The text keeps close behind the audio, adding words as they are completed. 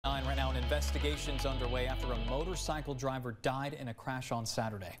Investigations underway after a motorcycle driver died in a crash on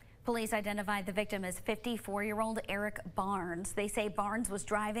Saturday. Police identified the victim as 54-year-old Eric Barnes. They say Barnes was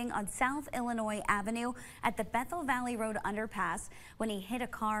driving on South Illinois Avenue at the Bethel Valley Road underpass when he hit a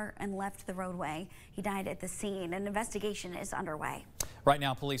car and left the roadway. He died at the scene. An investigation is underway. Right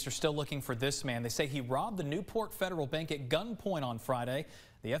now, police are still looking for this man. They say he robbed the Newport Federal Bank at gunpoint on Friday.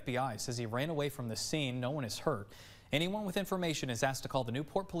 The FBI says he ran away from the scene. No one is hurt. Anyone with information is asked to call the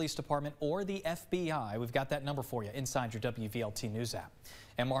Newport Police Department or the FBI. We've got that number for you inside your WVLT News app.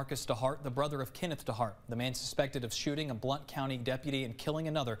 And Marcus DeHart, the brother of Kenneth DeHart, the man suspected of shooting a Blount County deputy and killing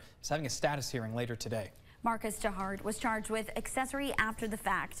another, is having a status hearing later today. Marcus DeHart was charged with accessory after the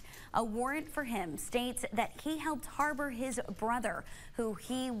fact. A warrant for him states that he helped harbor his brother, who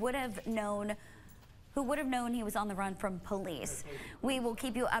would have known he was on the run from police. We will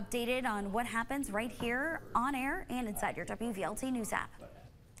keep you updated on what happens right here on air and inside your WVLT News app.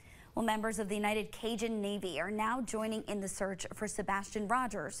 Well, members of the United Cajun Navy are now joining in the search for Sebastian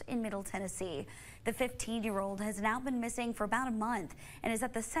Rogers in Middle Tennessee. The 15-year-old has now been missing for about a month and is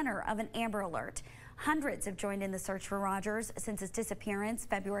at the center of an Amber Alert. Hundreds have joined in the search for Rogers since his disappearance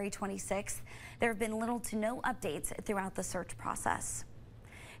February 26th. There have been little to no updates throughout the search process.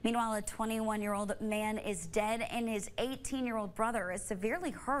 Meanwhile, a 21-year-old man is dead and his 18-year-old brother is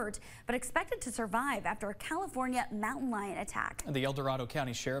severely hurt but expected to survive after a California mountain lion attack. The El Dorado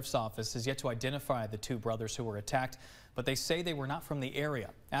County Sheriff's Office has yet to identify the two brothers who were attacked, but they say they were not from the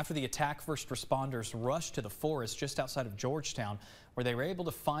area. After the attack, first responders rushed to the forest just outside of Georgetown, where they were able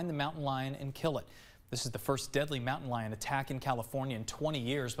to find the mountain lion and kill it. This is the first deadly mountain lion attack in California in 20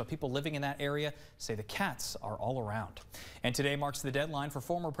 years, but people living in that area say the cats are all around. And today marks the deadline for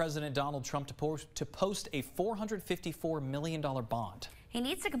former President Donald Trump to post a $454 million bond. He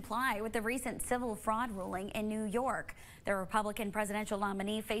needs to comply with the recent civil fraud ruling in New York. The Republican presidential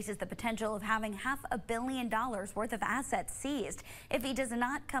nominee faces the potential of having $500 million worth of assets seized if he does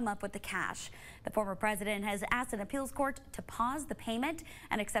not come up with the cash. The former president has asked an appeals court to pause the payment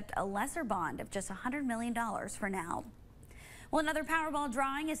and accept a lesser bond of just $100 million for now. Well, another Powerball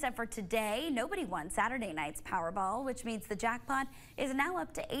drawing is set for today. Nobody won Saturday night's Powerball, which means the jackpot is now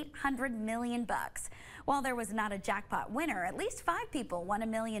up to $800 million. While there was not a jackpot winner, at least 5 people won $1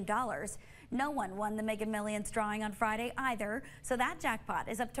 million. No one won the Mega Millions drawing on Friday either, so that jackpot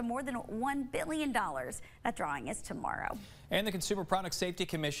is up to more than $1 billion. That drawing is tomorrow. And the Consumer Product Safety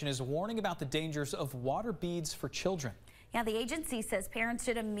Commission is warning about the dangers of water beads for children. Yeah, the agency says parents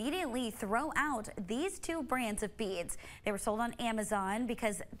should immediately throw out these two brands of beads. They were sold on Amazon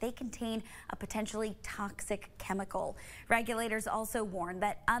because they contain a potentially toxic chemical. Regulators also warn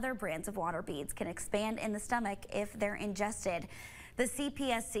that other brands of water beads can expand in the stomach if they're ingested. The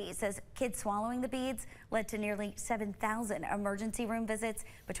CPSC says kids swallowing the beads led to nearly 7,000 emergency room visits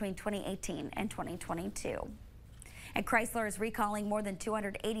between 2018 and 2022. And Chrysler is recalling more than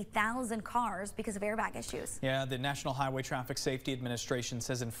 280,000 cars because of airbag issues. Yeah, the National Highway Traffic Safety Administration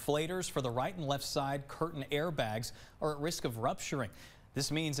says inflators for the right and left side curtain airbags are at risk of rupturing.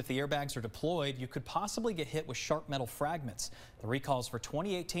 This means if the airbags are deployed, you could possibly get hit with sharp metal fragments. The recalls for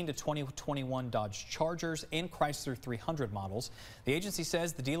 2018 to 2021 Dodge Chargers and Chrysler 300 models. The agency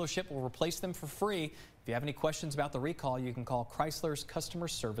says the dealership will replace them for free. If you have any questions about the recall, you can call Chrysler's customer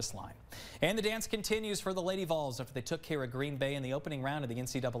service line. And the dance continues for the Lady Vols after they took care of Green Bay in the opening round of the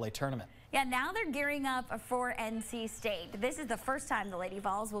NCAA tournament. Yeah, now they're gearing up for NC State. This is the first time the Lady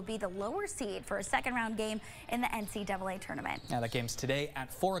Vols will be the lower seed for a second-round game in the NCAA tournament. Now that game's today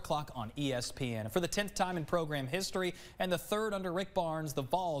at 4 o'clock on ESPN. And for the 10th time in program history and the third under Rick Barnes, the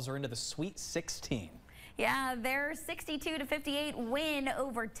Vols are into the Sweet 16. Yeah, their 62-58 win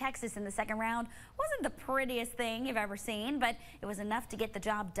over Texas in the second round wasn't the prettiest thing you've ever seen, but it was enough to get the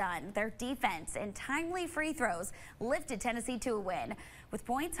job done. Their defense and timely free throws lifted Tennessee to a win. With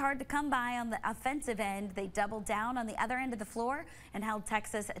points hard to come by on the offensive end, they doubled down on the other end of the floor and held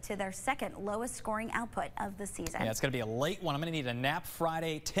Texas to their second lowest scoring output of the season. Yeah, it's going to be a late one. I'm going to need a nap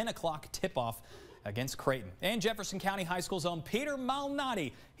Friday, 10 o'clock tip-off against Creighton. And Jefferson County High School's own Peter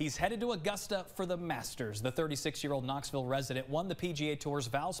Malnati, he's headed to Augusta for the Masters. The 36-year-old Knoxville resident won the PGA Tour's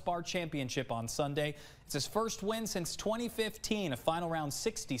Valspar Championship on Sunday. It's his first win since 2015. A final round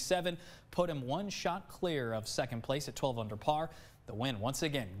 67 put him one shot clear of second place at 12 under par. The win once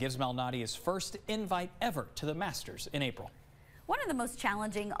again gives Malnati his first invite ever to the Masters in April. One of the most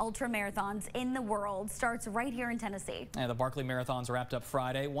challenging ultra marathons in the world starts right here in Tennessee. And the Barkley Marathons wrapped up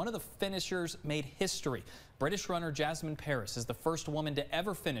Friday. One of the finishers made history. British runner Jasmine Paris is the first woman to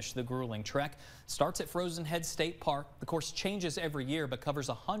ever finish the grueling trek. Starts at Frozen Head State Park. The course changes every year but covers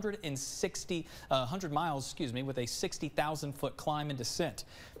 100 miles, with a 60,000-foot climb and descent.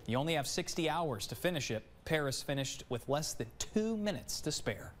 You only have 60 hours to finish it. Paris finished with less than 2 minutes to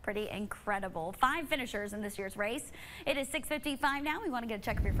spare. Pretty incredible. 5 finishers in this year's race. It is 6:55 now. We want to get a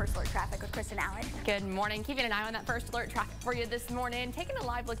check of your first alert traffic with Kristen Allen. Good morning. Keeping an eye on that first alert traffic for you this morning. Taking a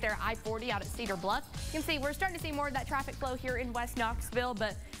live look there, I-40 out at Cedar Bluff. You can see we're starting to see more of that traffic flow here in West Knoxville,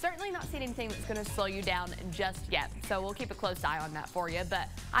 but certainly not seeing anything that's going to slow you down just yet. So we'll keep a close eye on that for you. But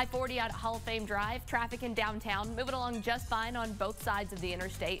I-40 out at Hall of Fame Drive, traffic in downtown, moving along just fine on both sides of the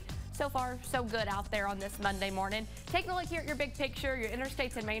interstate. So far, so good out there on this Monday morning. Taking a look here at your big picture, your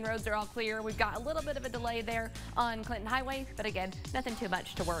interstates and main roads are all clear. We've got a little bit of a delay there on Clinton Highway, but again, nothing too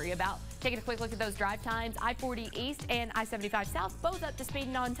much to worry about. Taking a quick look at those drive times, I-40 East and I-75 South, both up to speed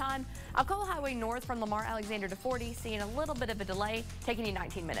and on time. Alcoa Highway North from Lamar Alexander to 40, seeing a little bit of a delay, taking you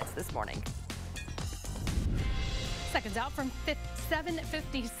 19 minutes this morning. Seconds out from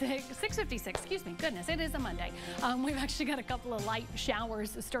 6:56, excuse me, goodness, it is a Monday. We've actually got a couple of light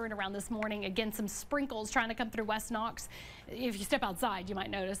showers stirring around this morning. Again, some sprinkles trying to come through West Knox. If you step outside, you might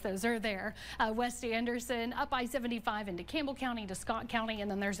notice those are there. West Anderson, up I-75 into Campbell County to Scott County,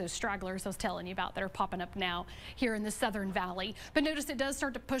 and then there's those stragglers I was telling you about that are popping up now here in the Southern Valley. But notice it does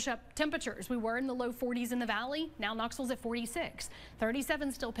start to push up temperatures. We were in the low 40s in the valley. Now Knoxville's at 46.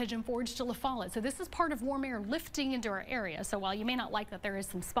 37 still Pigeon Forge, still a Follett. So this is part of warm air lifting into our area. So while you may not like that there is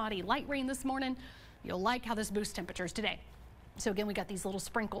some spotty light rain this morning, you'll like how this boosts temperatures today. So again, we got these little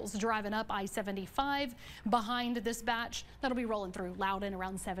sprinkles driving up I-75 behind this batch. That'll be rolling through Loudon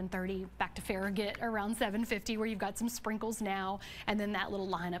around 7:30, back to Farragut around 7:50, where you've got some sprinkles now, and then that little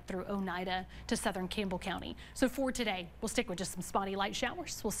line up through Oneida to southern Campbell County. So for today, we'll stick with just some spotty light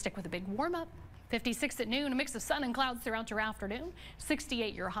showers. We'll stick with a big warm up. 56 at noon, a mix of sun and clouds throughout your afternoon.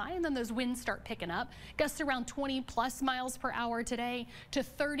 68 your high, and then those winds start picking up. Gusts around 20+ miles per hour today to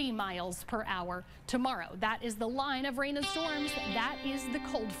 30 miles per hour tomorrow. That is the line of rain and storms. That is the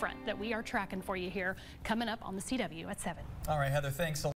cold front that we are tracking for you here coming up on the CW at 7. All right, Heather, thanks a lot.